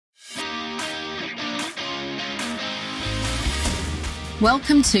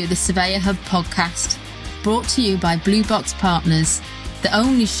Welcome to the Surveyor Hub podcast, brought to you by Blue Box Partners, the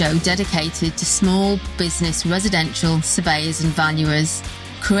only show dedicated to small business residential surveyors and valuers.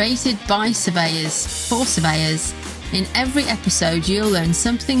 Created by surveyors for surveyors, in every episode you'll learn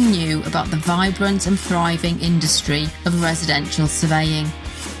something new about the vibrant and thriving industry of residential surveying.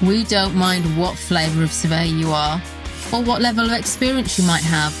 We don't mind what flavour of surveyor you are or what level of experience you might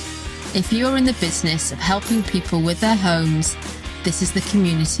have. If you're in the business of helping people with their homes, this is the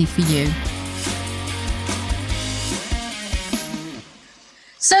community for you.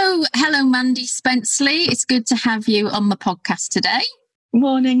 So, hello Mandy Spenceley. It's good to have you on the podcast today.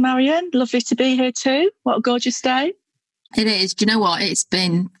 Morning, Marion. Lovely to be here too. What a gorgeous day. It is. Do you know what? It's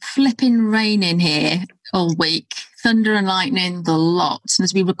been flipping raining here all week. Thunder and lightning, the lot. And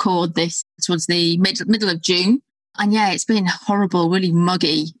as we record this towards the middle of June. And yeah, it's been horrible, really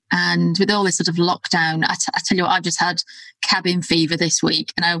muggy. And with all this sort of lockdown, I tell you what, I've just had cabin fever this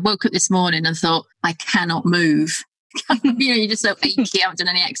week. And I woke up this morning and thought, I cannot move. You're just so achy, I haven't done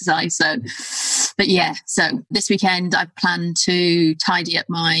any exercise. But yeah, so this weekend I plan to tidy up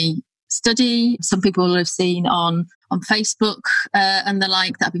my study. Some people will have seen on Facebook and the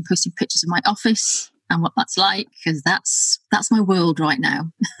like that I've been posting pictures of my office and what that's like, because that's my world right now.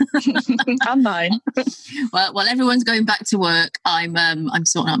 And mine. Well, while everyone's going back to work, I'm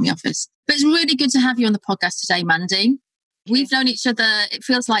sorting out my office. But it's really good to have you on the podcast today, Mandy. We've known each other, it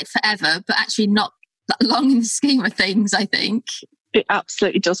feels like forever, but actually not that long in the scheme of things, I think. It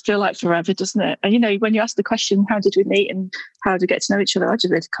absolutely does feel like forever, doesn't it? And you know, when you ask the question, how did we meet and how did we get to know each other? I just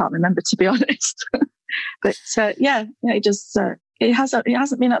really can't remember, to be honest. But yeah, it just it hasn't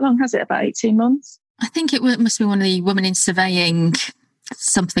been that long, has it? About 18 months. I think it must be one of the Women in Surveying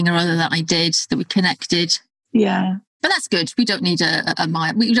something or other that I did that we connected. Yeah. But that's good. We don't need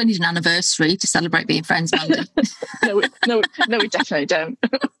we don't need an anniversary to celebrate being friends, Mandy. No, we definitely don't.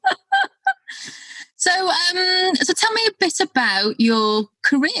 So tell me a bit about your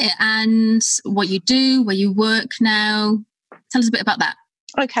career and what you do, where you work now. Tell us a bit about that.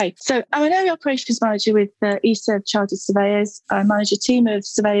 Okay, so I'm an area operations manager with eServe Chartered Surveyors. I manage a team of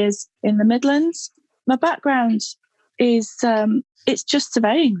surveyors in the Midlands. My background is it's just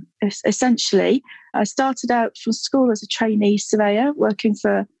surveying, essentially. I started out from school as a trainee surveyor, working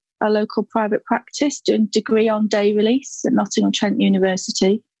for a local private practice, doing degree on day release at Nottingham-Trent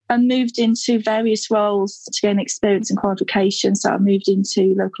University, and moved into various roles to gain experience and qualifications. So I moved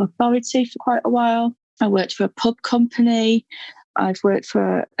into local authority for quite a while. I worked for a pub company. I've worked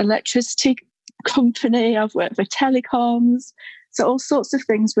for an electricity company. I've worked for telecoms. So all sorts of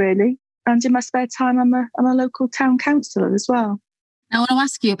things, really. And in my spare time, I'm a local town councillor as well. I want to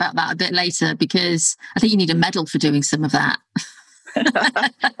ask you about that a bit later, because I think you need a medal for doing some of that.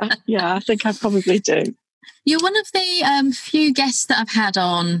 Yeah, I think I probably do. You're one of the few guests that I've had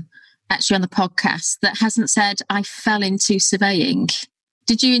on the podcast that hasn't said, I fell into surveying.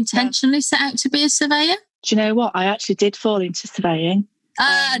 Did you intentionally set out to be a surveyor? Do you know what? I actually did fall into surveying.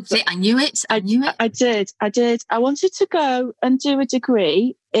 I knew it. I did. I wanted to go and do a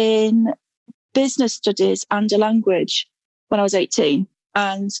degree in business studies and a language when I was 18.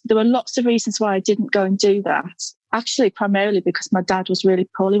 And there were lots of reasons why I didn't go and do that. Actually, primarily because my dad was really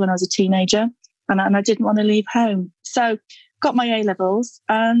poorly when I was a teenager and I didn't want to leave home. So got my A-levels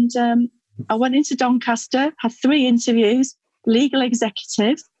and I went into Doncaster, had 3 interviews, legal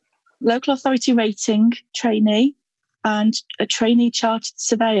executive, local authority rating trainee, and a trainee chartered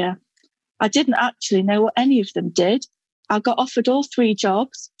surveyor. I didn't actually know what any of them did. I got offered all 3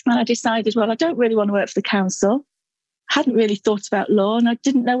 jobs and I decided, well, I don't really want to work for the council. Hadn't really thought about law and I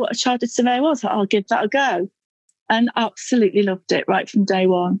didn't know what a chartered surveyor was. I'll give that a go. And absolutely loved it right from day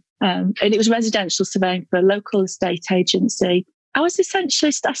one. And it was residential surveying for a local estate agency. I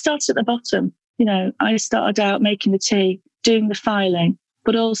started at the bottom. You know, I started out making the tea, doing the filing,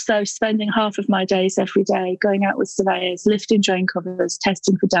 but also spending half of my days every day going out with surveyors, lifting drain covers,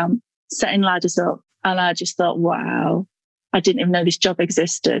 testing for damp, setting ladders up. And I just thought, wow, I didn't even know this job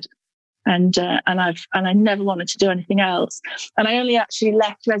existed. And I never wanted to do anything else. And I only actually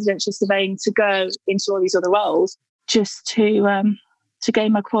left residential surveying to go into all these other roles just to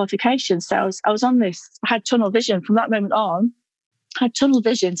gain my qualifications. So I was on this, I had tunnel vision from that moment on. I had tunnel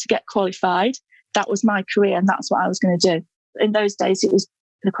vision to get qualified. That was my career and that's what I was going to do. In those days,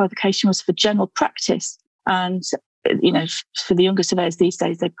 the qualification was for general practice. And, you know, for the younger surveyors these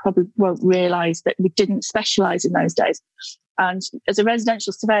days, they probably won't realise that we didn't specialise in those days. And as a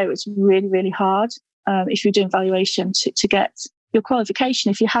residential surveyor, it was really, really hard if you're doing valuation to get your qualification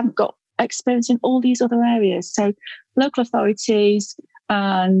if you hadn't got experience in all these other areas. So local authorities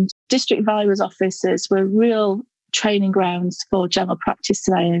and district valuers' offices were real training grounds for general practice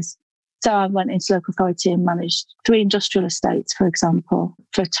surveyors. So I went into local authority and managed 3 industrial estates, for example.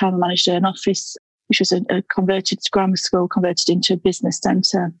 For a time I managed an office, which was a converted grammar school, converted into a business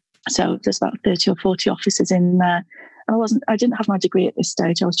centre. So there's about 30 or 40 offices in there. And I didn't have my degree at this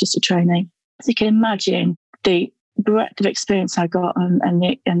stage. I was just a trainee. So you can imagine the breadth of experience I got and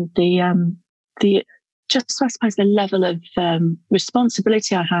the just, I suppose, the level of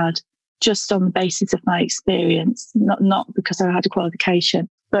responsibility I had just on the basis of my experience, not because I had a qualification.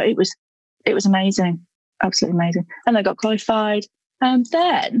 But it was amazing, absolutely amazing. And I got qualified. And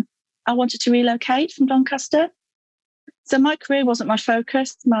then I wanted to relocate from Doncaster. So my career wasn't my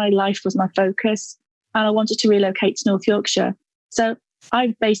focus. My life was my focus. And I wanted to relocate to North Yorkshire. So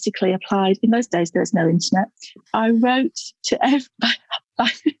I basically applied. In those days, there was no internet. I wrote to by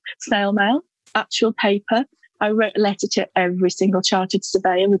snail mail, actual paper. I wrote a letter to every single chartered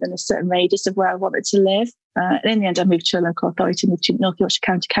surveyor within a certain radius of where I wanted to live. And in the end, I moved to a local authority, moved to North Yorkshire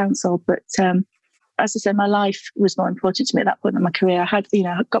County Council. But as I said, my life was more important to me at that point in my career. I had,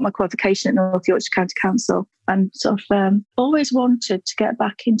 got my qualification at North Yorkshire County Council and sort of always wanted to get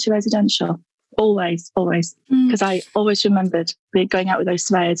back into residential. Always. Because I always remembered going out with those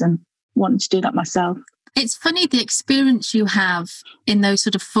surveyors and wanting to do that myself. It's funny the experience you have in those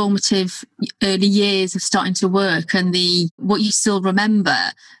sort of formative early years of starting to work and what you still remember.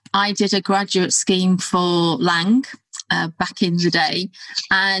 I did a graduate scheme for Lang back in the day.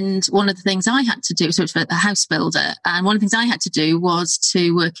 And one of the things I had to do, so it was a house builder, and one of the things I had to do was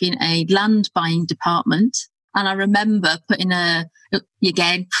to work in a land buying department. And I remember putting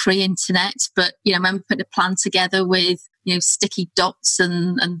again, pre-internet, but, I remember putting a plan together with, sticky dots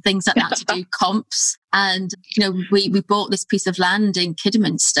and things like that to do comps. And, we bought this piece of land in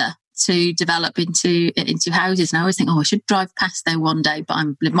Kidderminster to develop into houses. And I always think, I should drive past there one day, but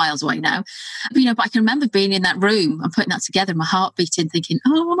I'm miles away now. But, but I can remember being in that room and putting that together, my heart beating, thinking,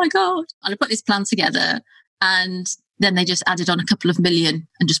 oh my God. And I put this plan together and then they just added on a couple of million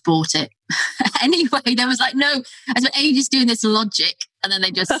and just bought it. Anyway, there was like, no, I spent ages doing this logic and then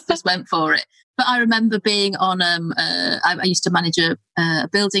they just went for it. But I remember being on, I used to manage a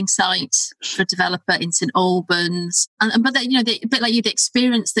building site for a developer in St Albans. But then, a bit like you, the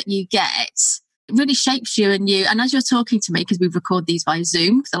experience that you get, it really shapes you. And as you're talking to me, because we record these via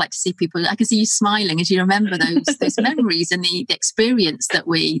Zoom, because I like to see people, I can see you smiling as you remember those memories and the experience that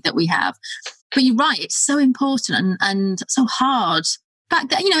we have. But you're right, it's so important and so hard. Back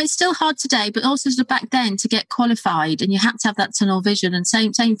then, it's still hard today, but also sort of back then to get qualified and you had to have that tunnel vision. And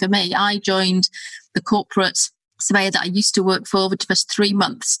same for me. I joined the corporate surveyor that I used to work for just 3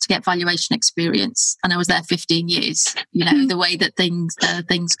 months to get valuation experience. And I was there 15 years, the way that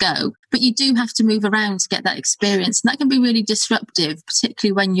things go. But you do have to move around to get that experience. And that can be really disruptive,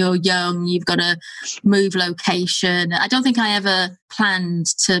 particularly when you're young, you've got to move location. I don't think I ever planned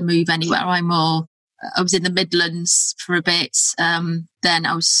to move anywhere. I was in the Midlands for a bit. Then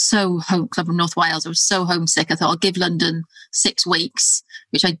I was so home, because I'm from North Wales, I was so homesick. I thought I'll give London 6 weeks,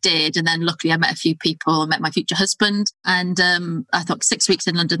 which I did. And then luckily I met a few people. I met my future husband. And I thought 6 weeks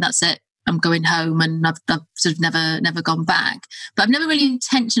in London, that's it. I'm going home. And I've sort of never gone back. But I've never really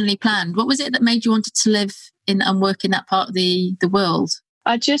intentionally planned. What was it that made you want to live in and work in that part of the world?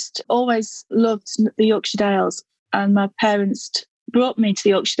 I just always loved the Yorkshire Dales. And my parents brought me to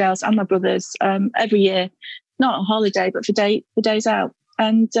the Yorkshire Dales and my brothers every year, not on holiday, but for days out.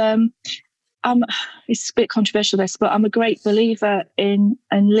 And it's a bit controversial, this, but I'm a great believer in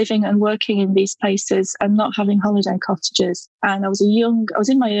living and working in these places and not having holiday cottages. And I was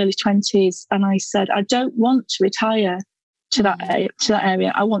in my early 20s, and I said, I don't want to retire to that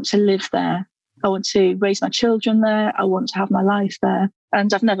area. I want to live there. I want to raise my children there. I want to have my life there.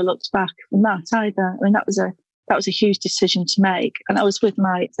 And I've never looked back from that either. I mean, that was a huge decision to make. And I was with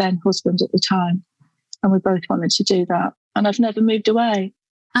my then husband at the time. And we both wanted to do that. And I've never moved away.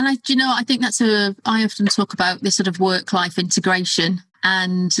 And I think I often talk about this sort of work-life integration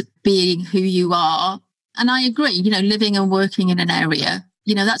and being who you are. And I agree, living and working in an area,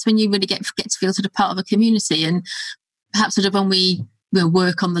 that's when you really get to feel sort of part of a community. And perhaps sort of when we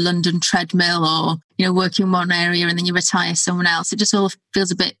work on the London treadmill or, work in one area and then you retire somewhere else, it just all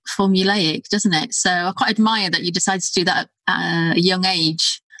feels a bit formulaic, doesn't it? So I quite admire that you decided to do that at a young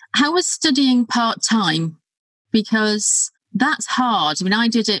age. How was studying part-time? Because that's hard. I mean, I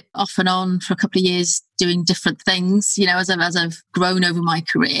did it off and on for a couple of years doing different things, as I've grown over my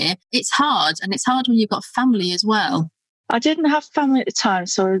career. It's hard, and it's hard when you've got family as well. I didn't have family at the time,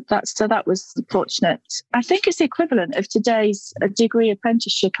 so that was fortunate. I think it's the equivalent of today's degree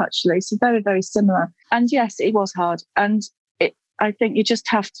apprenticeship, actually. So very, very similar. And yes, it was hard. And I think you just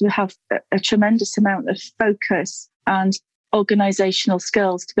have to have a tremendous amount of focus and organisational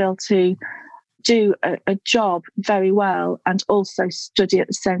skills to be able to do a job very well and also study at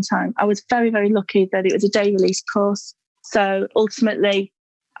the same time. I was very, very lucky that it was a day release course. So ultimately,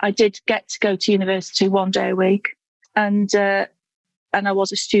 I did get to go to university one day a week, and I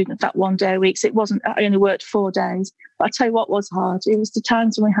was a student that one day a week. So it wasn't, I only worked 4 days. But I tell you what was hard. It was the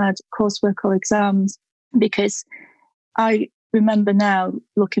times when we had coursework or exams, because I remember now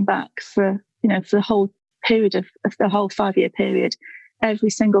looking back for the whole period of the whole 5-year period, every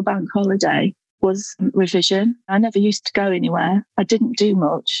single bank holiday was revision. I never used to go anywhere. I didn't do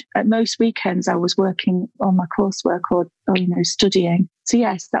much. At most weekends, I was working on my coursework or studying. So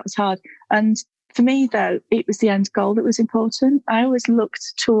yes, that was hard. And for me, though, it was the end goal that was important. I always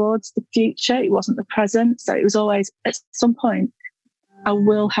looked towards the future. It wasn't the present. So it was always, at some point, I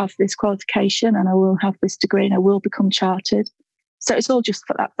will have this qualification and I will have this degree and I will become chartered. So it's all just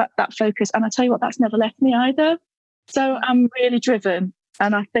for that focus. And I tell you what, that's never left me either. So I'm really driven.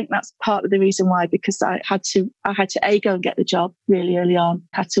 And I think that's part of the reason why, because I had to go and get the job really early on.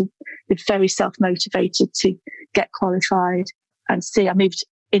 I had to be very self-motivated to get qualified. And I moved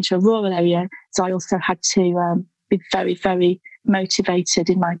into a rural area. So I also had to be very, very motivated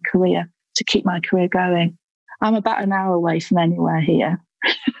in my career to keep my career going. I'm about an hour away from anywhere here.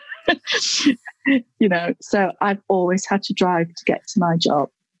 So I've always had to drive to get to my job,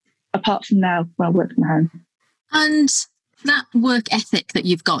 apart from now when I work from home. And that work ethic that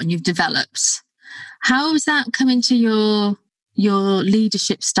you've got and you've developed, how has that come into your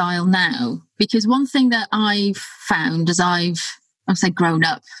leadership style now? Because one thing that I've found as I've grown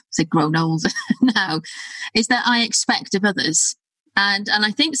old now, is that I expect of others. And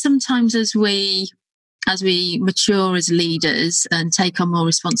I think sometimes as we mature as leaders and take on more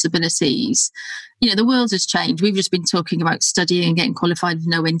responsibilities, the world has changed. We've just been talking about studying and getting qualified with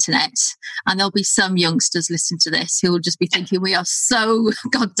no internet. And there'll be some youngsters listening to this who will just be thinking we are so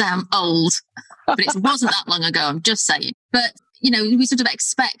goddamn old. But it wasn't that long ago, I'm just saying. But, we sort of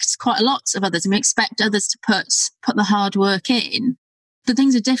expect quite a lot of others, and we expect others to put the hard work in. But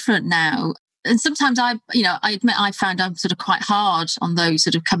things are different now. And sometimes I admit I found I'm sort of quite hard on those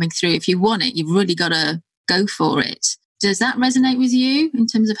sort of coming through. If you want it, you've really got to go for it. Does that resonate with you in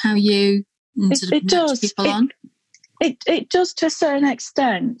terms of how you sort of nurture people on? It does to a certain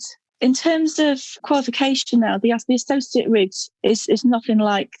extent. In terms of qualification now, the associate route is nothing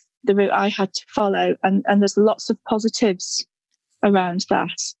like the route I had to follow. And there's lots of positives around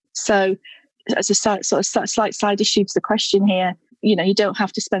that. So as a slight side issue to the question here, you don't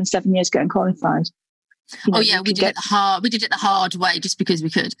have to spend 7 years getting qualified. We did it the hard way just because we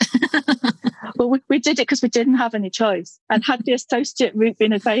could. Well, we did it because we didn't have any choice. And had the associate route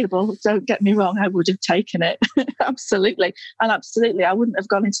been available, don't get me wrong, I would have taken it. Absolutely. And absolutely, I wouldn't have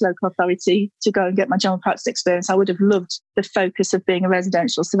gone into local authority to go and get my general practice experience. I would have loved the focus of being a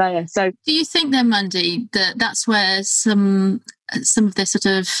residential surveyor. So, do you think then, Mandy, that's where some of this sort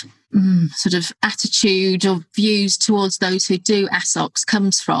of attitude or views towards those who do ASOCs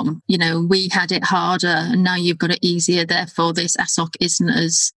comes from? We had it harder and now you've got it easier, therefore this ASOC isn't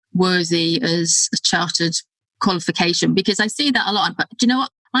as worthy as a chartered qualification. Because I see that a lot. But do you know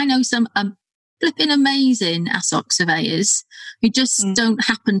what? I know some flipping amazing ASOC surveyors who just don't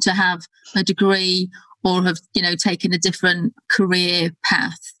happen to have a degree or have, taken a different career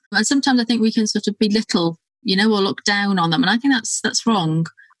path. And sometimes I think we can sort of belittle, or look down on them. And I think that's wrong.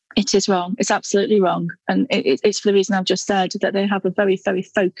 It is wrong. It's absolutely wrong. And it's for the reason I've just said, that they have a very, very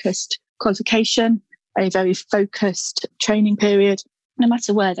focused qualification, a very focused training period, no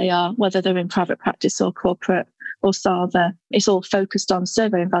matter where they are, whether they're in private practice or corporate or SARVA. It's all focused on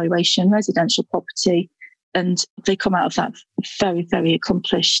survey and valuation, residential property, and they come out of that very, very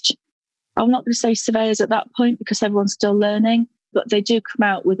accomplished. I'm not going to say surveyors at that point because everyone's still learning, but they do come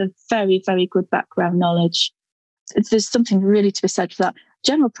out with a very, very good background knowledge. There's something really to be said for that.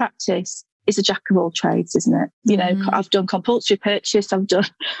 General practice is a jack of all trades, isn't it? I've done compulsory purchase, I've done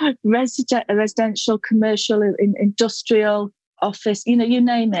residential, commercial, industrial, office, you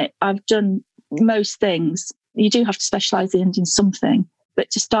name it. I've done most things. You do have to specialise in something,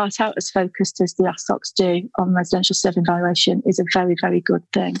 but to start out as focused as the ASOCs do on residential survey valuation is a very, very good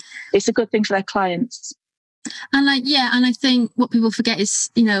thing. It's a good thing for their clients. And I think what people forget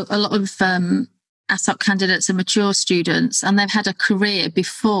is, a lot of ASOC candidates are mature students and they've had a career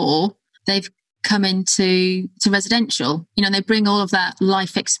before they've come into residential. They bring all of that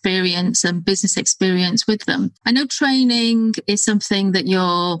life experience and business experience with them. I know training is something that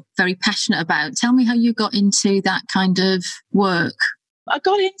you're very passionate about. Tell me how you got into that kind of work. I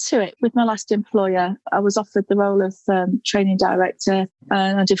got into it with my last employer. I was offered the role of training director,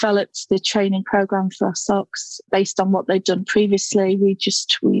 and I developed the training program for our socks based on what they'd done previously. We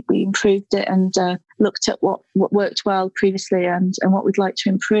improved it and looked at what worked well previously and what we'd like to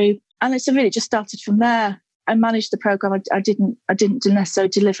improve. And it's really just started from there. I managed the program. I didn't necessarily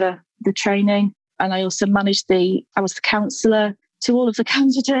deliver the training, and I also I was the counsellor to all of the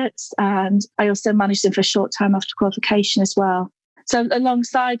candidates, and I also managed them for a short time after qualification as well. So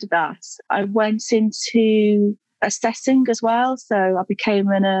alongside of that, I went into assessing as well. So I became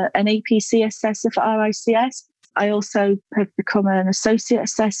an APC assessor for RICS. I also have become an associate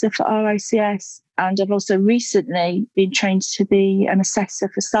assessor for RICS. And I've also recently been trained to be an assessor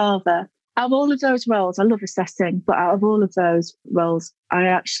for SAVA. Out of all of those roles, I love assessing, but out of all of those roles, I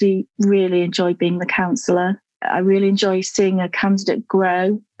actually really enjoy being the counsellor. I really enjoy seeing a candidate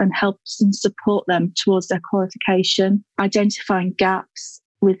grow and help and support them towards their qualification, identifying gaps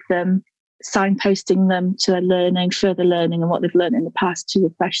with them, signposting them to their further learning and what they've learned in the past to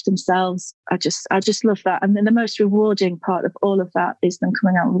refresh themselves. I just love that. And then the most rewarding part of all of that is them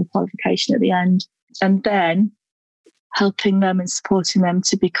coming out with a qualification at the end, and then helping them and supporting them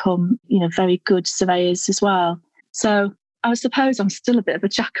to become, very good surveyors as well. So I suppose I'm still a bit of a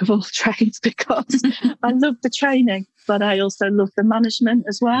jack of all trades because I love the training, but I also love the management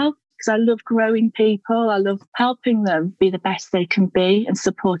as well, because I love growing people. I love helping them be the best they can be and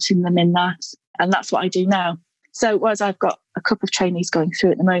supporting them in that. And that's what I do now. So whereas I've got a couple of trainees going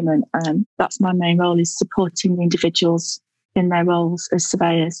through at the moment, that's my main role, is supporting the individuals in their roles as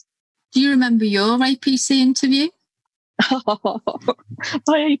surveyors. Do you remember your APC interview?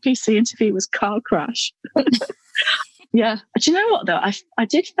 My APC interview was car crash. Yeah. Do you know what, though? I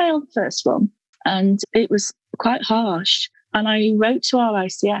did fail the first one, and it was quite harsh. And I wrote to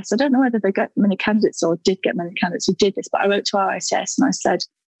RICS. I don't know whether they got many candidates or did get many candidates who did this, but I wrote to RICS and I said,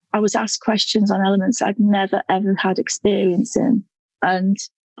 I was asked questions on elements I'd never, ever had experience in. And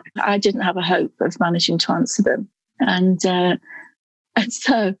I didn't have a hope of managing to answer them. And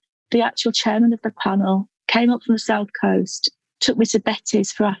so the actual chairman of the panel came up from the South Coast, took me to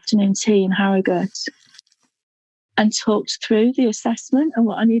Betty's for afternoon tea in Harrogate, and talked through the assessment and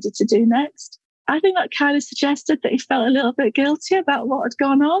what I needed to do next. I think that kind of suggested that he felt a little bit guilty about what had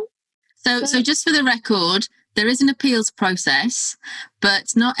gone on. So just for the record, there is an appeals process,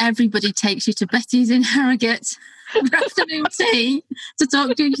 but not everybody takes you to Betty's in Harrogate for afternoon tea to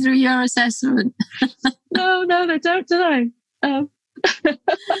talk to you through your assessment. No, they don't, do they?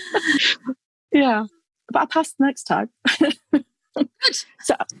 Yeah, but I passed next time. Good.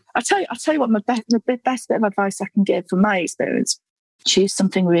 So I'll tell you what, the best bit of advice I can give from my experience: choose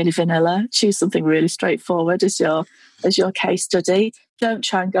something really vanilla, choose something really straightforward as your case study. Don't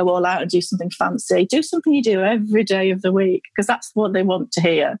try and go all out and do something fancy. Do something you do every day of the week, because that's what they want to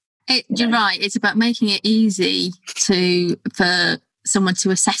hear. You're right. It's about making it easy for someone to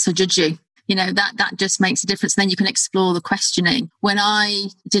assess or judge you. That just makes a difference. Then you can explore the questioning. When I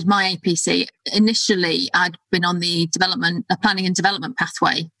did my APC, initially I'd been on the planning and development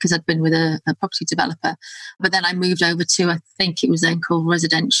pathway because I'd been with a property developer. But then I moved over to, I think it was then called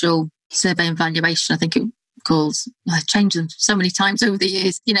residential survey and valuation. I think it calls, I've changed them so many times over the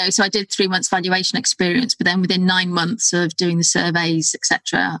years. So I did 3 months valuation experience, but then within 9 months of doing the surveys,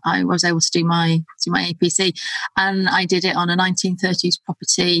 etc., I was able to do my APC, and I did it on a 1930s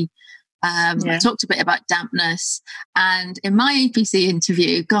property. I talked a bit about dampness, and in my APC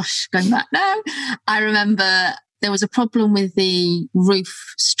interview, going back now, I remember there was a problem with the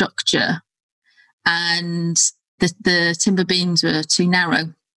roof structure, and the timber beams were too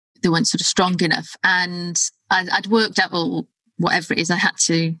narrow. They weren't sort of strong enough, and I'd worked out whatever it is I had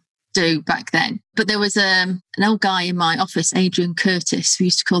to do back then. But there was an old guy in my office, Adrian Curtis. We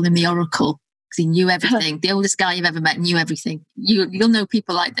used to call him the Oracle, because he knew everything. The oldest guy you've ever met knew everything. You'll know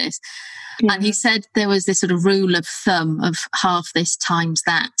people like this. Yeah. And he said there was this sort of rule of thumb of half this times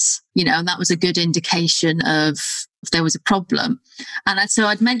that, and that was a good indication of if there was a problem. And so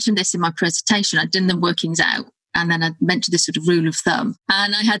I'd mentioned this in my presentation. I'd done the workings out, and then I'd mentioned this sort of rule of thumb.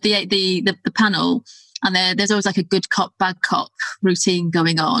 And I had the panel, and there's always like a good cop, bad cop routine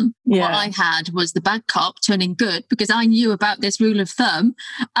going on. Yeah. What I had was the bad cop turning good because I knew about this rule of thumb,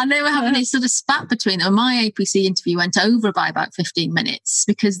 and they were having this sort of spat between them. My APC interview went over by about 15 minutes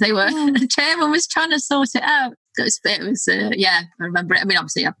because the chairman was trying to sort it out. It was I remember it. I mean,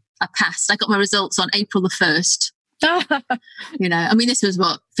 obviously I passed. I got my results on April the 1st. This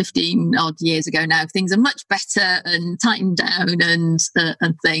was 15 odd years ago now. Things are much better and tightened down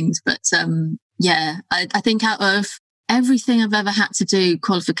and things. But I think out of everything I've ever had to do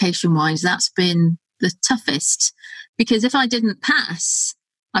qualification wise, that's been the toughest, because if I didn't pass,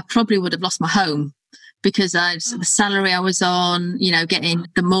 I probably would have lost my home, because the salary I was on, getting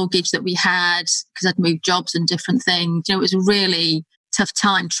the mortgage that we had, because I'd moved jobs and different things. It was a really tough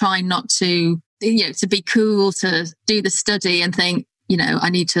time trying not to, to be cool, to do the study and think,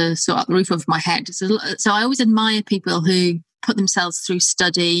 I need to sort out the roof over my head. So I always admire people who put themselves through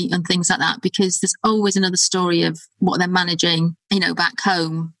study and things like that, because there's always another story of what they're managing, back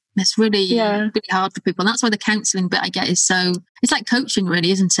home. It's really, really hard for people. And that's why the counselling bit I get is it's like coaching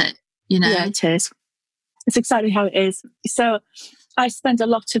really, isn't it? Yeah, it is. It's exactly how it is. So I spend a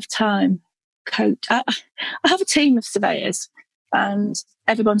lot of time I have a team of surveyors, and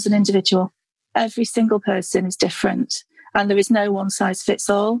everyone's an individual. Every single person is different, and there is no one size fits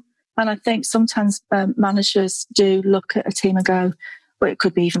all. And I think sometimes managers do look at a team and go, well, it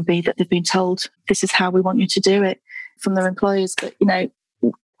could even be that they've been told this is how we want you to do it from their employers. But,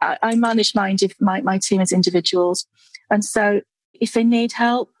 I manage my team as individuals. And so if they need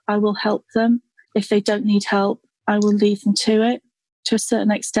help, I will help them. If they don't need help, I will leave them to it to a certain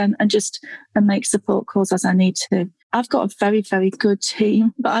extent and make support calls as I need to. I've got a very, very good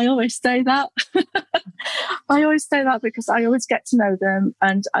team, but I always say that. I always say that because I always get to know them,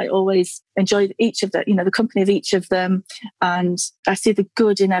 and I always enjoy each of the company of each of them. And I see the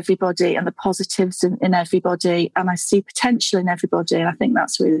good in everybody and the positives in everybody. And I see potential in everybody. And I think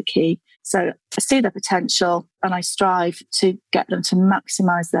that's really the key. So I see their potential and I strive to get them to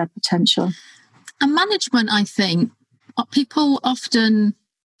maximise their potential. And management, I think, people often,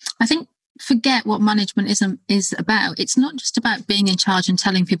 forget what management is about. It's not just about being in charge and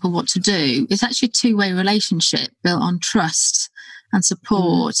telling people what to do. It's actually a two-way relationship built on trust and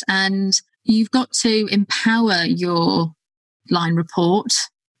support. And you've got to empower your line report,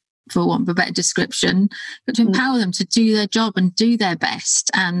 for want of a better description, but to empower them to do their job and do their best.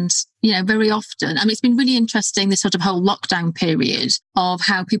 And, very often, it's been really interesting, this sort of whole lockdown period of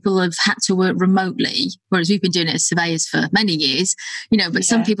how people have had to work remotely, whereas we've been doing it as surveyors for many years, but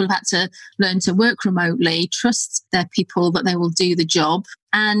some people have had to learn to work remotely, trust their people that they will do the job.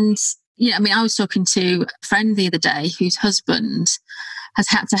 And, I was talking to a friend the other day whose husband has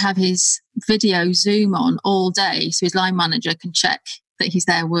had to have his video Zoom on all day so his line manager can check that he's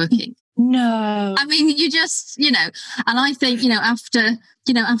there working. No. You just, and I think, after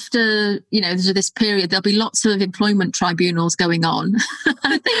this period, there'll be lots of employment tribunals going on,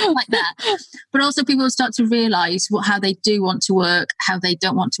 things like that. But also people will start to realise how they do want to work, how they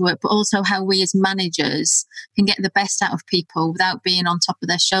don't want to work, but also how we as managers can get the best out of people without being on top of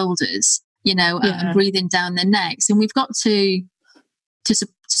their shoulders, and breathing down their necks. And we've got to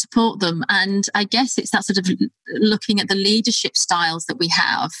support them. And I guess it's that sort of looking at the leadership styles that we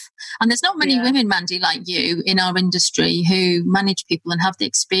have. And there's not many women, Mandy, like you in our industry who manage people and have the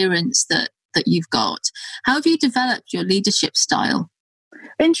experience that you've got. How have you developed your leadership style?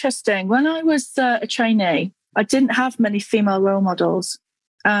 Interesting. When I was a trainee, I didn't have many female role models.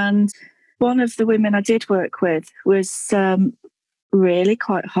 And one of the women I did work with was really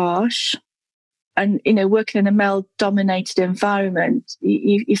quite harsh. And, working in a male-dominated environment,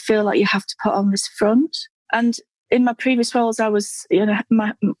 you feel like you have to put on this front. And in my previous roles, I was,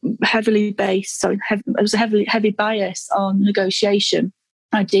 heavily based. So I was a heavy bias on negotiation.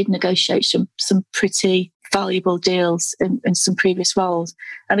 I did negotiate some pretty valuable deals in some previous roles.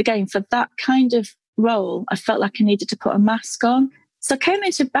 And again, for that kind of role, I felt like I needed to put a mask on. So I came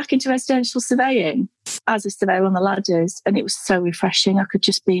back into residential surveying as a surveyor on the ladders, and it was so refreshing. I could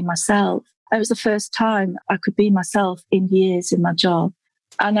just be myself. It was the first time I could be myself in years in my job.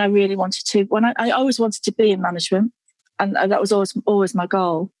 And I really wanted to, I always wanted to be in management, and that was always my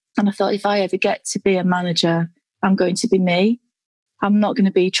goal. And I thought, if I ever get to be a manager, I'm going to be me. I'm not going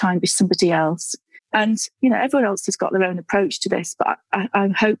to be trying to be somebody else. And, everyone else has got their own approach to this, but I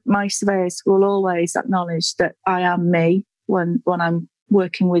hope my surveyors will always acknowledge that I am me when I'm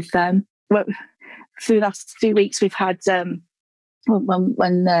working with them. Well, through the last few weeks, we've had,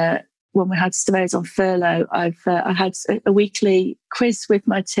 when we had surveyors on furlough, I had a weekly quiz with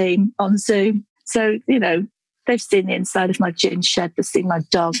my team on Zoom. So, they've seen the inside of my gin shed, they've seen my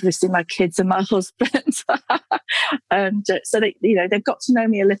dog, they've seen my kids and my husband. And so they've got to know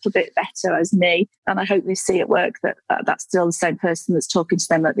me a little bit better as me. And I hope they see at work that that's still the same person that's talking to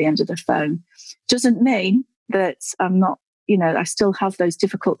them at the end of the phone. Doesn't mean that I'm not, I still have those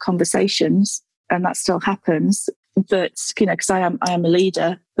difficult conversations, and that still happens. But, because I am a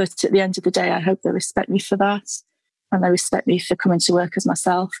leader, but at the end of the day, I hope they respect me for that. And they respect me for coming to work as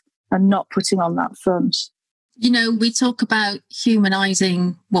myself and not putting on that front. We talk about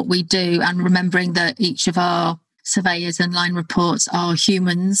humanising what we do and remembering that each of our surveyors and line reports are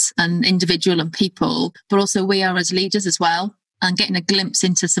humans and individual and people, but also we are as leaders as well. And getting a glimpse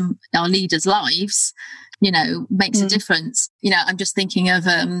into some our leaders' lives, makes a difference. I'm just thinking of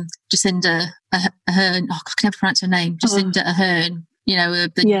Jacinda Ardern. Oh, I can never pronounce her name. Jacinda Ardern.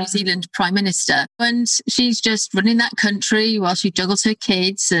 The New Zealand Prime Minister. And she's just running that country while she juggles her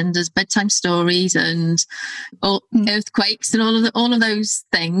kids and does bedtime stories and earthquakes and all of those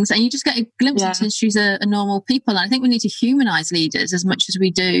things. And you just get a glimpse into she's a normal people. And I think we need to humanise leaders as much as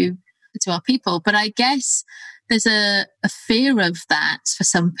we do to our people. But I guess there's a fear of that for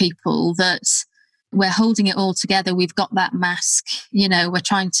some people, that we're holding it all together. We've got that mask, we're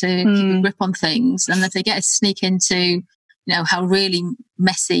trying to keep a grip on things. And if they get a sneak into how really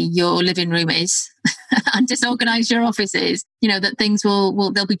messy your living room is and disorganized your office is, that things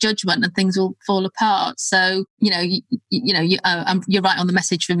will there'll be judgment and things will fall apart. So, you're right on the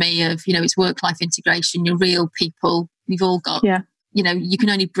message for me of, it's work-life integration. You're real people. We've all got, you can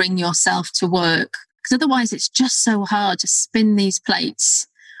only bring yourself to work, because otherwise it's just so hard to spin these plates,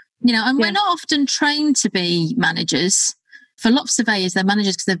 and we're not often trained to be managers. For a lot of surveyors, they're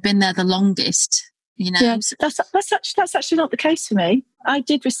managers because they've been there the longest. Yeah, that's actually not the case for me. I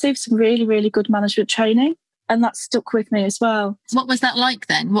did receive some really, really good management training, and that stuck with me as well. What was that like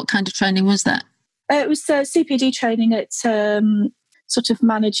then? What kind of training was that? It was CPD training at sort of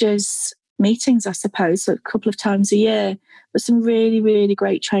managers' meetings, I suppose, a couple of times a year. But some really, really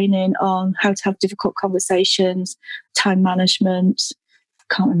great training on how to have difficult conversations, time management.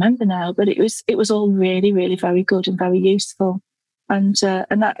 I can't remember now, but it was all really, really very good and very useful. And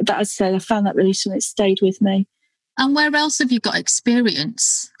that, as I said, I found that really useful. It stayed with me. And where else have you got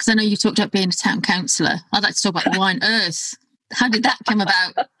experience? Because I know you talked about being a town councillor. I'd like to talk about why on earth. How did that come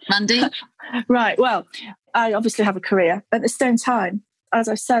about, Mandy? Right. Well, I obviously have a career. At the same time, as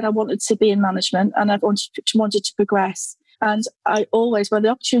I said, I wanted to be in management and I wanted to progress. And I always, when the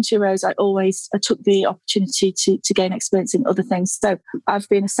opportunity arose, I took the opportunity to gain experience in other things. So I've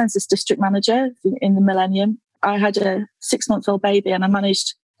been a census district manager in the millennium. I had a 6-month-old baby and I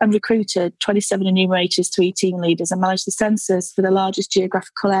managed and recruited 27 enumerators, 3 team leaders, and managed the census for the largest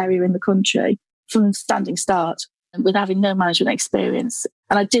geographical area in the country from standing start with having no management experience.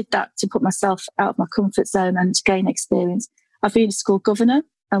 And I did that to put myself out of my comfort zone and to gain experience. I've been a school governor,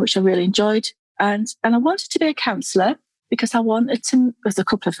 which I really enjoyed. And I wanted to be a counsellor because I wanted to, there's a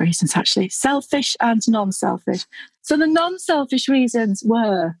couple of reasons actually, selfish and non-selfish. So the non-selfish reasons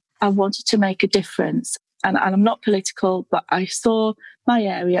were I wanted to make a difference. And I'm not political, but I saw my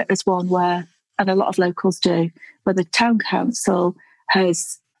area as one where, and a lot of locals do, where the town council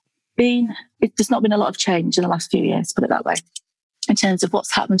there's not been a lot of change in the last few years, put it that way, in terms of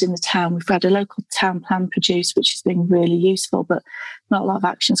what's happened in the town. We've had a local town plan produced, which has been really useful, but not a lot of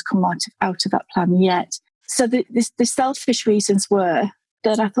actions come out of that plan yet. So the selfish reasons were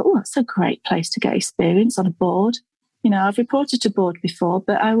that I thought, it's a great place to get experience on a board. I've reported to board before,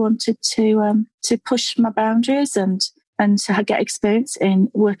 but I wanted to push my boundaries and to get experience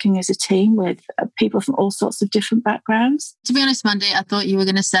in working as a team with people from all sorts of different backgrounds. To be honest, Mandy, I thought you were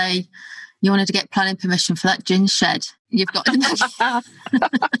going to say you wanted to get planning permission for that gin shed you've got.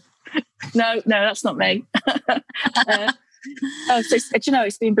 No, that's not me.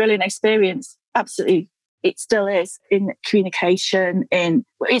 It's been brilliant experience. Absolutely. It still is, in communication.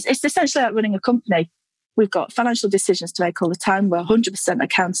 It's essentially like running a company. We've got financial decisions to make all the time. We're 100%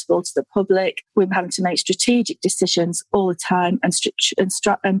 accountable to the public. We're having to make strategic decisions all the time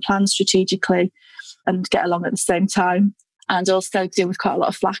and plan strategically and get along at the same time, and also deal with quite a lot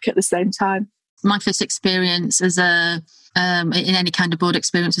of flack at the same time. My first experience as in any kind of board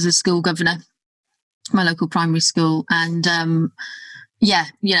experience as a school governor, my local primary school, and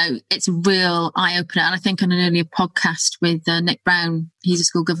it's a real eye-opener. And I think on an earlier podcast with Nick Brown, he's a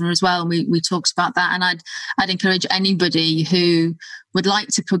school governor as well, and we talked about that. And I'd encourage anybody who would like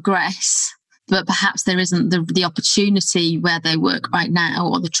to progress, but perhaps there isn't the opportunity where they work right now,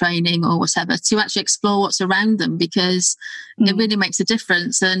 or the training or whatever, to actually explore what's around them, because it really makes a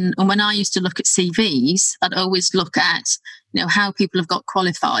difference. And when I used to look at CVs, I'd always look at how people have got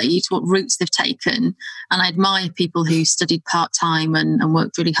qualified, what routes they've taken. And I admire people who studied part-time and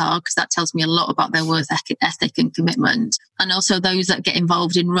worked really hard, because that tells me a lot about their work ethic and commitment. And also those that get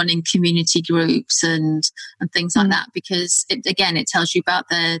involved in running community groups and things like that, because it tells you about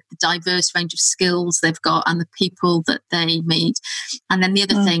the diverse range of skills they've got and the people that they meet. And then the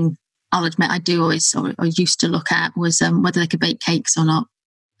other thing I'll admit I used to look at was whether they could bake cakes or not.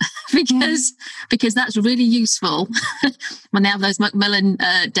 because that's really useful when they have those Macmillan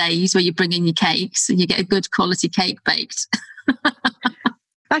days where you bring in your cakes and you get a good quality cake baked.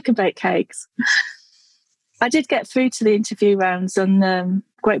 I can bake cakes. I did get through to the interview rounds on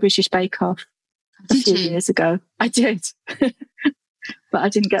Great British Bake Off a few years ago. I did. But I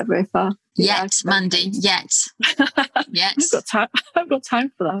didn't get very far. Yet, Mandy, yet. I've got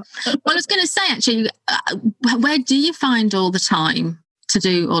time for that. Well, I was going to say, actually, where do you find all the time to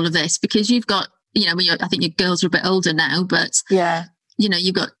do all of this? Because you've got, I think your girls are a bit older now, but,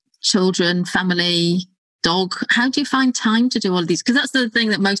 you've got children, family, dog. How do you find time to do all of these? Because that's the thing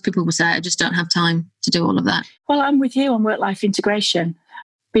that most people will say, I just don't have time to do all of that. Well, I'm with you on work-life integration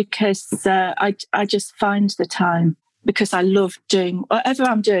because I just find the time. Because I love doing whatever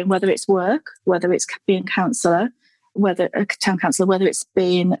I'm doing, whether it's work, whether it's being whether a town councillor, whether it's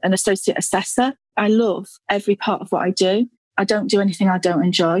being an associate assessor. I love every part of what I do. I don't do anything I don't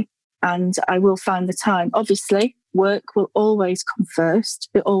enjoy, and I will find the time. Obviously, work will always come first.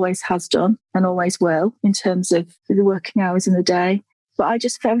 It always has done and always will in terms of the working hours in the day. But I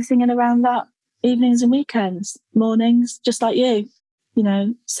just fit everything in around that, evenings and weekends, mornings, just like you,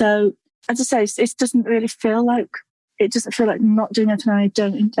 So as I say, it doesn't really feel like. It doesn't feel like not doing anything I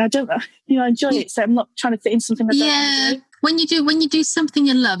don't, I enjoy it. So I'm not trying to fit in something I don't want to do. When you do something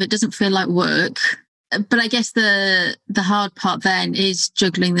you love, it doesn't feel like work. But I guess the hard part then is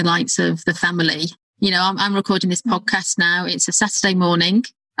juggling the lights of the family. I'm recording this podcast now. It's a Saturday morning.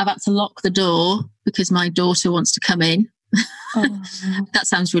 I've had to lock the door because my daughter wants to come in. Oh. That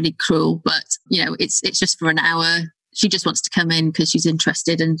sounds really cruel, but it's just for an hour. She just wants to come in because she's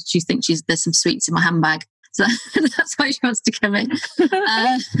interested and she thinks there's some sweets in my handbag. So that's why she wants to come in.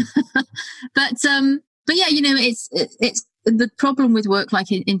 But yeah, it's the problem with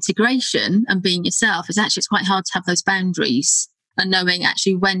work-life integration and being yourself is actually it's quite hard to have those boundaries and knowing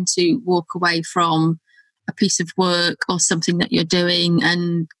actually when to walk away from a piece of work or something that you're doing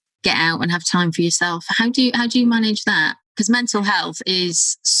and get out and have time for yourself. How do you manage that? Because mental health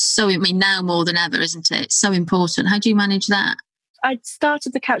is now more than ever, isn't it? It's so important. How do you manage that? I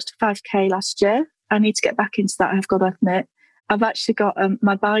started the Couch to 5K last year. I need to get back into that, I've got to admit. I've actually got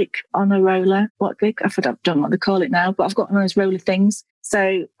my bike on a roller. I don't know what they call it now, but I've got one of those roller things.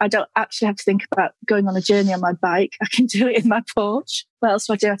 So I don't actually have to think about going on a journey on my bike. I can do it in my porch. What else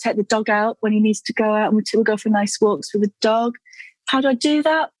do? I take the dog out when he needs to go out and we'll go for nice walks with the dog. How do I do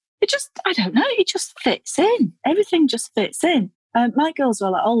that? I don't know. It just fits in. Everything just fits in. My girls are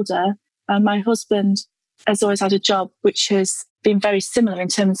a lot older and my husband has always had a job which has been very similar in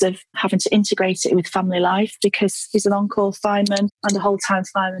terms of having to integrate it with family life because he's an on-call fireman and a whole-time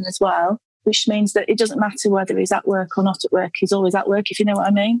fireman as well, which means that it doesn't matter whether he's at work or not at work. He's always at work, if you know what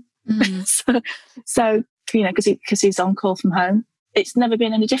I mean. Mm. so because he's on call from home. It's never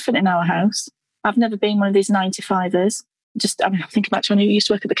been any different in our house. I've never been one of these 9-to-5ers. I'm thinking back to when I used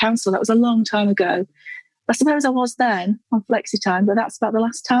to work at the council. That was a long time ago. I suppose I was then on flexi time, but that's about the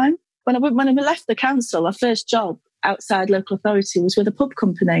last time. When I left the council, our first job outside local authority was with a pub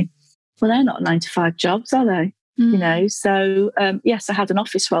company. Well, they're not 9-to-5 jobs, are they? Mm. So yes, I had an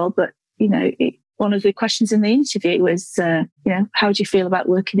office role, but one of the questions in the interview was, how do you feel about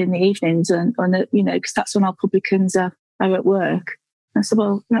working in the evenings? And because that's when our publicans are at work. And I said,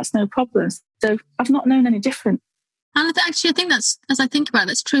 well, that's no problem. So I've not known any different. And actually, I think that's, as I think about it,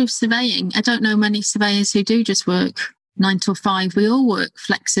 that's true of surveying. I don't know many surveyors who do just work 9 till 5. We all work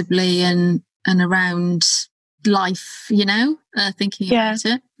flexibly and around life, thinking about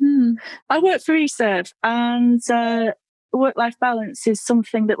it. I work for eServe and work-life balance is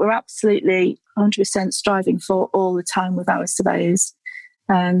something that we're absolutely 100% striving for all the time with our surveyors.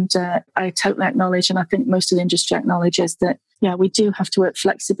 And I totally acknowledge, and I think most of the industry acknowledges that, we do have to work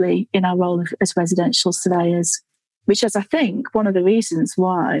flexibly in our role as residential surveyors, which is, I think, one of the reasons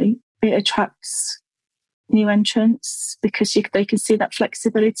why it attracts new entrants because they can see that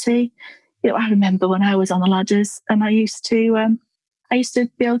flexibility. I remember when I was on the ladders and I used to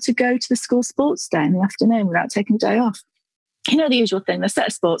be able to go to the school sports day in the afternoon without taking a day off. The usual thing, they set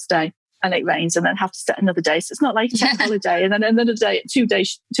a sports day and it rains and then have to set another day. So it's not like you take a holiday and then another day, 2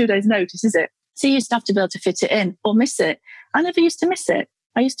 days notice, is it? So you used to have to be able to fit it in or miss it. I never used to miss it.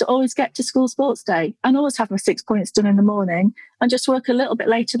 I used to always get to school sports day and always have my 6 points done in the morning and just work a little bit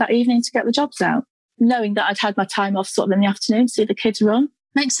later that evening to get the jobs out, knowing that I'd had my time off sort of in the afternoon to see the kids run.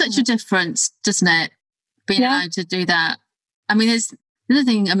 Makes such a difference, doesn't it? Being allowed to do that. I mean, there's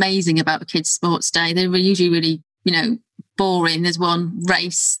nothing amazing about a kid's sports day. They're usually really, boring. There's one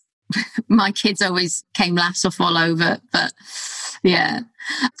race. My kids always came last or fall over. But yeah.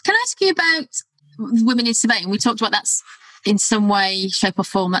 Can I ask you about women in surveying? We talked about that in some way, shape or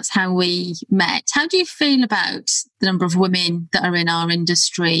form. That's how we met. How do you feel about the number of women that are in our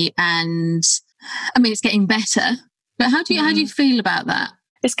industry? And I mean, it's getting better. But how do you feel about that?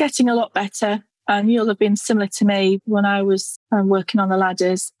 It's getting a lot better. And you'll have been similar to me when I was working on the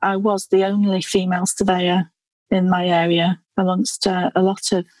ladders. I was the only female surveyor in my area amongst a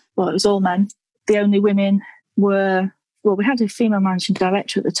lot of, well, it was all men. The only women were, well, we had a female managing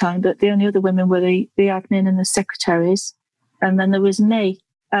director at the time, but the only other women were the admin and the secretaries. And then there was me.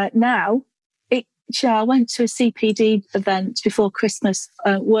 I went to a CPD event before Christmas.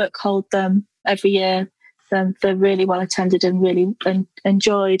 Work hold them every year. They're really well attended and really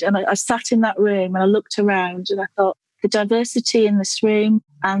enjoyed. And I sat in that room and I looked around and I thought the diversity in this room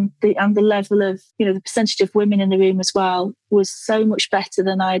and the level of, the percentage of women in the room as well was so much better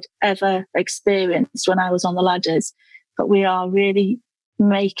than I'd ever experienced when I was on the ladders. But we are really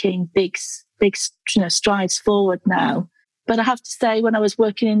making big strides forward now. But I have to say, when I was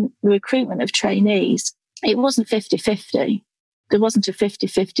working in the recruitment of trainees, it wasn't 50-50. There wasn't a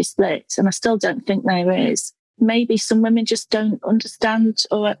 50-50 split, and I still don't think there is. Maybe some women just don't understand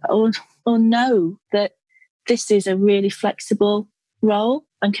or know that this is a really flexible role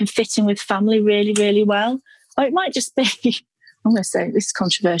and can fit in with family really, really well. Or it might just be, I'm going to say this is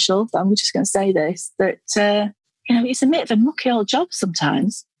controversial, but I'm just going to say this, that, it's a bit of a mucky old job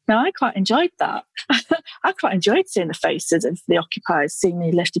sometimes. Now, I quite enjoyed that. I quite enjoyed seeing the faces of the occupiers, seeing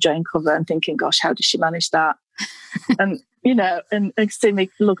me lift a drain cover and thinking, gosh, how does she manage that? And seeing me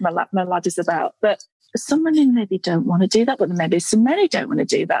lug my ladders about. But some women maybe don't want to do that, but maybe some men who don't want to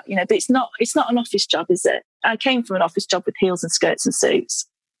do that. But it's not an office job, is it? I came from an office job with heels and skirts and suits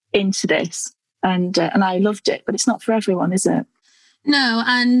into this, and I loved it, but it's not for everyone, is it? No,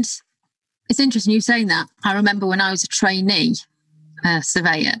 and it's interesting you saying that. I remember when I was a trainee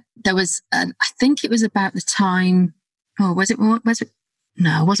surveyor, there was, I think it was about the time, was it?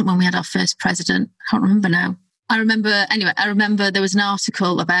 No, it wasn't when we had our first president. I can't remember now. I remember there was an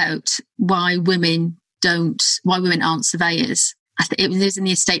article about why women aren't surveyors. It was in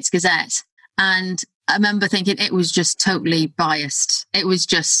the Estates Gazette. And I remember thinking it was just totally biased. It was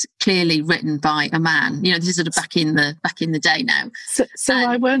just clearly written by a man. This is sort of back in the day now. So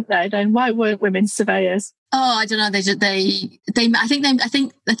why weren't they then? Why weren't women surveyors? Oh, I don't know. I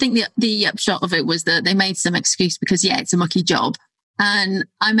think the upshot of it was that they made some excuse because it's a mucky job. And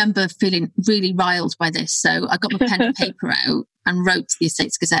I remember feeling really riled by this. So I got my pen and paper out and wrote to the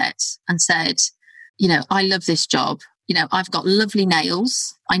Estates Gazette and said, I love this job. I've got lovely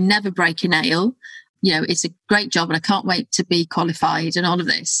nails. I never break a nail. It's a great job and I can't wait to be qualified and all of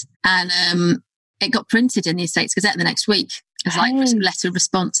this. And it got printed in the Estates Gazette the next week as like a letter of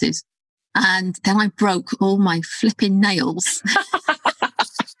responses. And then I broke all my flipping nails.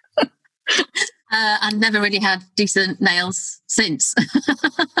 And never really had decent nails since.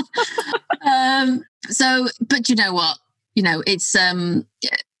 But you know what? It's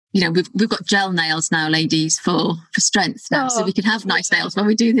we've got gel nails now, ladies, for strength now, so we can have nice nails when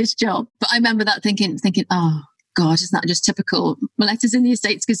we do this job. But I remember that thinking, oh God, isn't that just typical? My letter's in the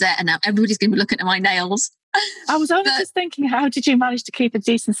Estates Gazette, and now everybody's going to be looking at my nails. I was only just thinking, how did you manage to keep a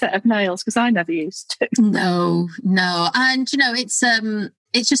decent set of nails? Because I never used to. No, and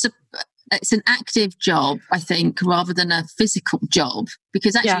it's just it's an active job, I think, rather than a physical job,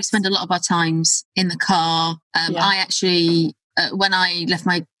 because actually we spend a lot of our times in the car. I actually, when I left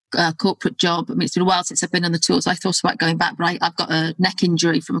my corporate job, it's been a while since I've been on the tools. I thought about going back, but I've got a neck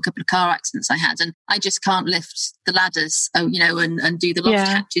injury from a couple of car accidents I had, and I just can't lift the ladders, and do the loft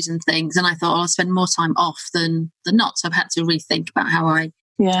hatches and things. And I thought I'll spend more time off than not. So I've had to rethink about how I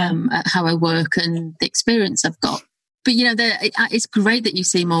work and the experience I've got. But it's great that you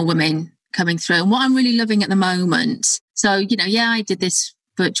see more women coming through. And what I'm really loving at the moment, so I did this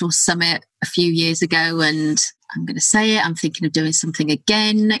virtual summit a few years ago, and I'm going to say it, I'm thinking of doing something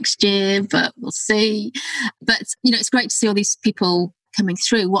again next year, but we'll see. But it's great to see all these people coming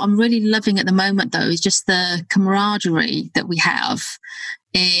through. What I'm really loving at the moment, though, is just the camaraderie that we have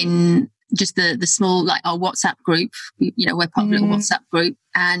in just the small, like our WhatsApp group. We're part of a little WhatsApp group,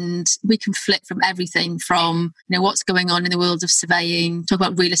 and we can flip from everything from what's going on in the world of surveying, talk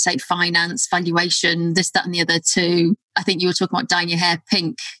about real estate finance, valuation, this, that and the other, to I think you were talking about dyeing your hair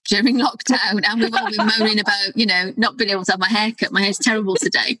pink during lockdown, and we've all been moaning about not being able to have my hair cut. My hair's terrible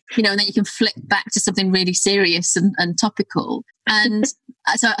today, and then you can flip back to something really serious and topical. And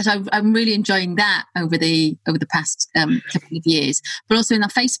so I'm really enjoying that over the past couple of years. But also in our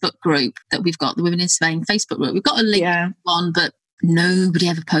Facebook group that we've got, the Women in Surveying Facebook group, we've got a link on, but nobody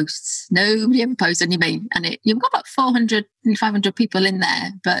ever posts. And you've got about 400, 500 people in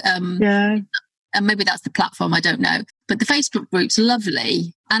there. But and maybe that's the platform, I don't know. But the Facebook group's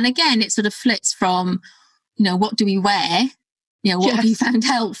lovely. And again, it sort of flits from, what do we wear? What have you found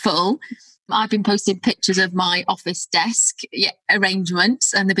helpful? I've been posting pictures of my office desk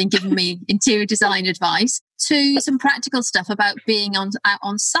arrangements, and they've been giving me interior design advice, to some practical stuff about being out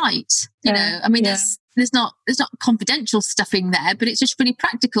on site. You know, I mean, there's not confidential stuff in there, but it's just really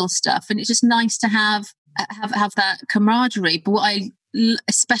practical stuff, and it's just nice to have that camaraderie. But what I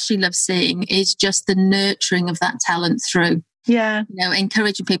especially love seeing is just the nurturing of that talent through,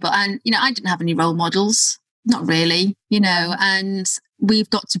 encouraging people. And, I didn't have any role models, not really, and we've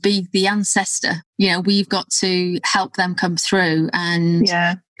got to be the ancestor, we've got to help them come through. And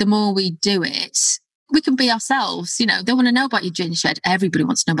the more we do it, we can be ourselves. They want to know about your gin shed. Everybody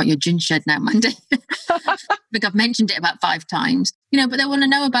wants to know about your gin shed now, Mandy. I think I've mentioned it about 5 times, but they want to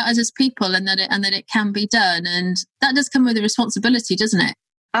know about us as people, and that it can be done. And that does come with a responsibility, doesn't it?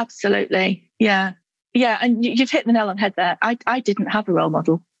 Absolutely. Yeah. Yeah. And you've hit the nail on the head there. I didn't have a role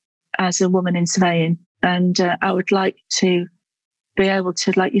model as a woman in surveying. And I would like to be able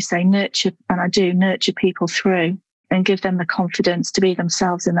to, like you say, nurture people through and give them the confidence to be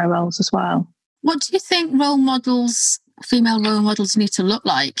themselves in their roles as well. What do you think female role models need to look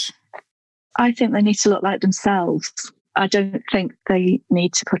like? I think they need to look like themselves. I don't think they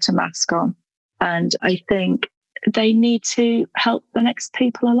need to put a mask on. And I think they need to help the next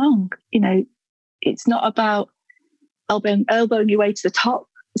people along. It's not about elbowing your way to the top.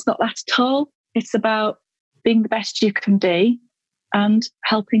 It's not that at all. It's about being the best you can be and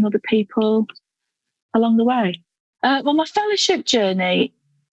helping other people along the way. Well, my fellowship journey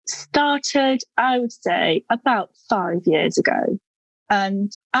started, I would say, about 5 years ago.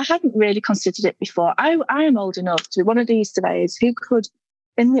 And I hadn't really considered it before. I am old enough to be one of these surveyors who could,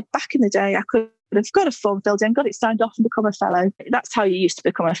 back in the day, I could have got a form filled in, got it signed off and become a fellow. That's how you used to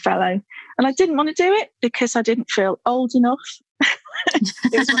become a fellow. And I didn't want to do it because I didn't feel old enough.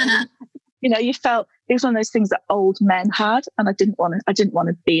 You felt it was one of those things that old men had, and I didn't want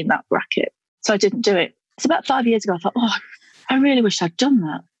to be in that bracket. So I didn't do it. It's about 5 years ago. I thought, I really wish I'd done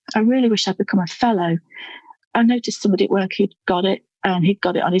that. I really wish I'd become a fellow. I noticed somebody at work who'd got it, and he'd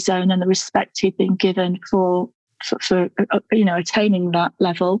got it on his own, and the respect he'd been given for attaining that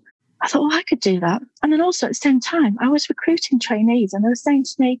level. I thought, I could do that. And then also at the same time, I was recruiting trainees, and they were saying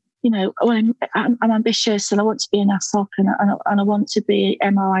to me, I'm ambitious, and I want to be an ASOC, and I want to be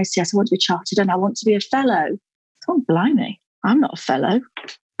MRICS, I want to be chartered, and I want to be a fellow. Oh, blimey, I'm not a fellow.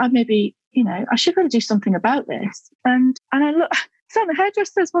 I should really do something about this. And I look. I sat in the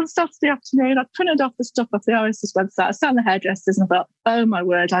hairdressers one Saturday afternoon. I printed off the stuff off the RSS website. I sat in the hairdressers and I thought, oh my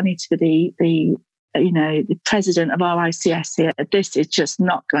word, I need to be the president of RICS here. This is just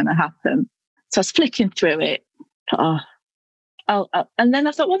not going to happen. So I was flicking through it. And then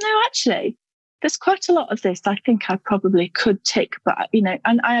I thought, well, no, actually, there's quite a lot of this I think I probably could tick, but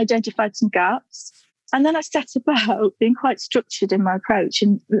and I identified some gaps. And then I set about being quite structured in my approach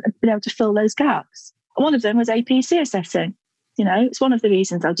and being able to fill those gaps. One of them was APC assessing. It's one of the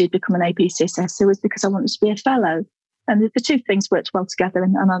reasons I did become an APC assessor was because I wanted to be a fellow, and the two things worked well together.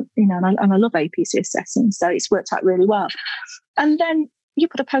 And I love APC assessing, so it's worked out really well. And then you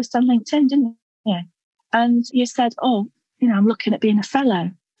put a post on LinkedIn, didn't you? And you said, I'm looking at being a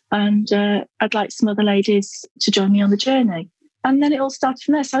fellow, and I'd like some other ladies to join me on the journey. And then it all started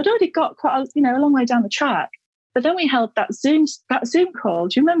from there. So I'd already got quite a long way down the track. But then we held that Zoom call.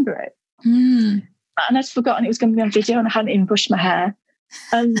 Do you remember it? Mm. And I'd forgotten it was going to be on video, and I hadn't even brushed my hair.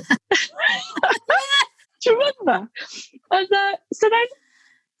 And do you remember? And so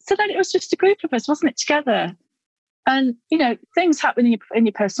then it was just a group of us, wasn't it, together? And things happen in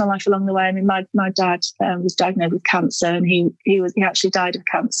your personal life along the way. I mean, my dad was diagnosed with cancer, and he actually died of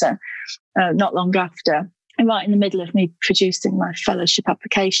cancer not long after, and right in the middle of me producing my fellowship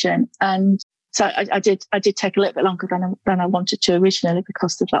application. And so I did take a little bit longer than I wanted to originally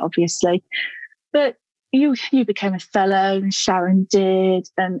because of that, obviously. But you became a fellow, and Sharon did,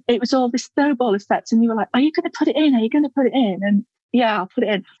 and it was all this snowball effect. And you were like, "Are you going to put it in? Are you going to put it in?" And yeah, I'll put it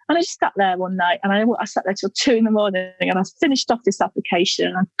in. And I just sat there one night, and I sat there till 2 a.m, and I finished off this application,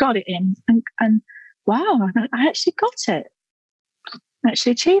 and I got it in, and wow, I actually got it. I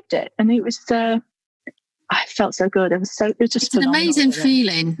actually achieved it, and it was. I felt so good. It was just. It's an amazing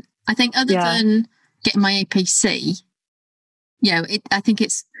feeling. I think, other than getting my APC. I think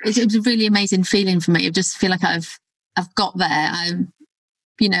it was a really amazing feeling for me. I just feel like I've got there.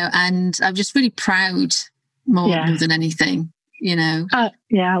 And I'm just really proud more than anything. I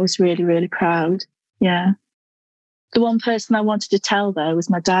was really, really proud. Yeah. The one person I wanted to tell though was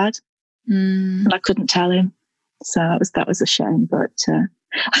my dad, and I couldn't tell him, so that was a shame. But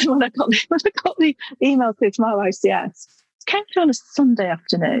when I got the email through from RICS, it came through on a Sunday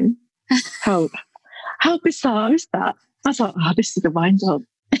afternoon. How bizarre is that? I thought, this is a wind up.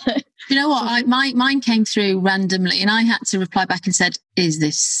 You know what? Mine came through randomly, and I had to reply back and said, "Is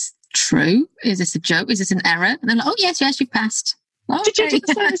this true? Is this a joke? Is this an error?" And they're like, "Oh yes, you passed." Okay. Did you do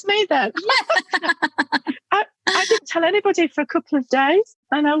the same as me then? I didn't tell anybody for a couple of days.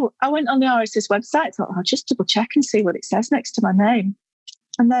 And I went on the RICS website, thought, I'll just double check and see what it says next to my name.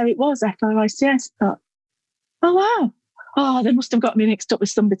 And there it was, FRICS. I thought, oh, wow. Oh, they must have got me mixed up with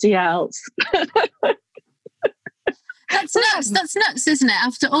somebody else. That's nuts. That's nuts, isn't it?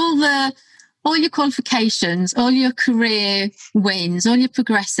 After all your qualifications, all your career wins, all your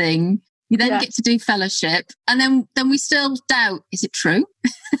progressing, you then get to do fellowship, and then we still doubt, is it true?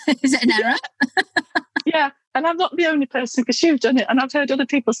 Is it an error? Yeah, and I'm not the only person, because you've done it, and I've heard other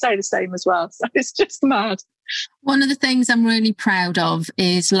people say the same as well. So it's just mad. One of the things I'm really proud of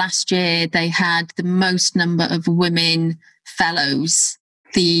is last year they had the most number of women fellows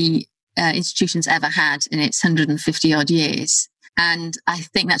the institution's ever had in its 150 odd years. And I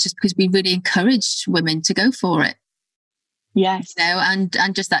think that's just because we really encouraged women to go for it. Yes. You know, and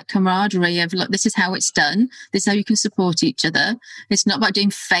just that camaraderie of, look, this is how it's done. This is how you can support each other. It's not about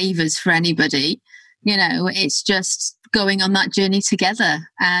doing favours for anybody. You know, it's just going on that journey together.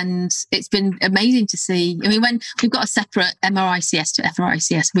 And it's been amazing to see. I mean, when we've got a separate MRICS to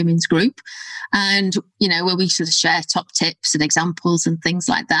FRICS women's group, and, you know, where we sort of share top tips and examples and things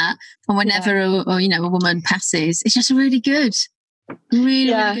like that. And whenever a woman passes, it's just really good.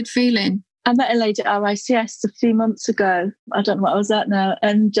 Really good feeling. I met a lady at RICS a few months ago. I don't know what I was at now.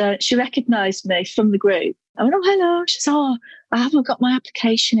 And she recognised me from the group. I went, oh, hello. She said, oh, I haven't got my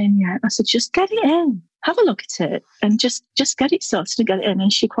application in yet. I said, just get it in. Have a look at it and just get it sorted and get it in.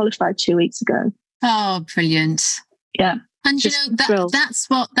 And she qualified 2 weeks ago. Oh, brilliant. Yeah. And, you know, that's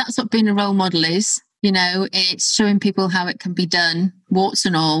what being a role model is. You know, it's showing people how it can be done, warts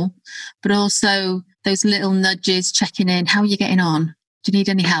and all, but also those little nudges, checking in. How are you getting on? Do you need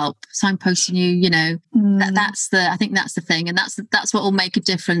any help? Signposting you, you know, I think that's the thing. And that's what will make a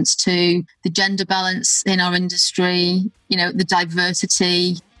difference to the gender balance in our industry, you know, the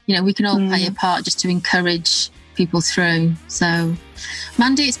diversity. You know, we can all play a part just to encourage people through. So,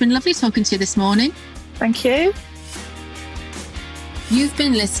 Mandy, it's been lovely talking to you this morning. Thank you. You've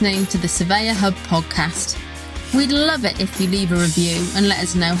been listening to the Surveyor Hub podcast. We'd love it if you leave a review and let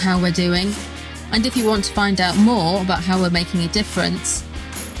us know how we're doing. And if you want to find out more about how we're making a difference,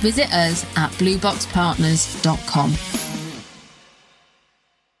 visit us at blueboxpartners.com.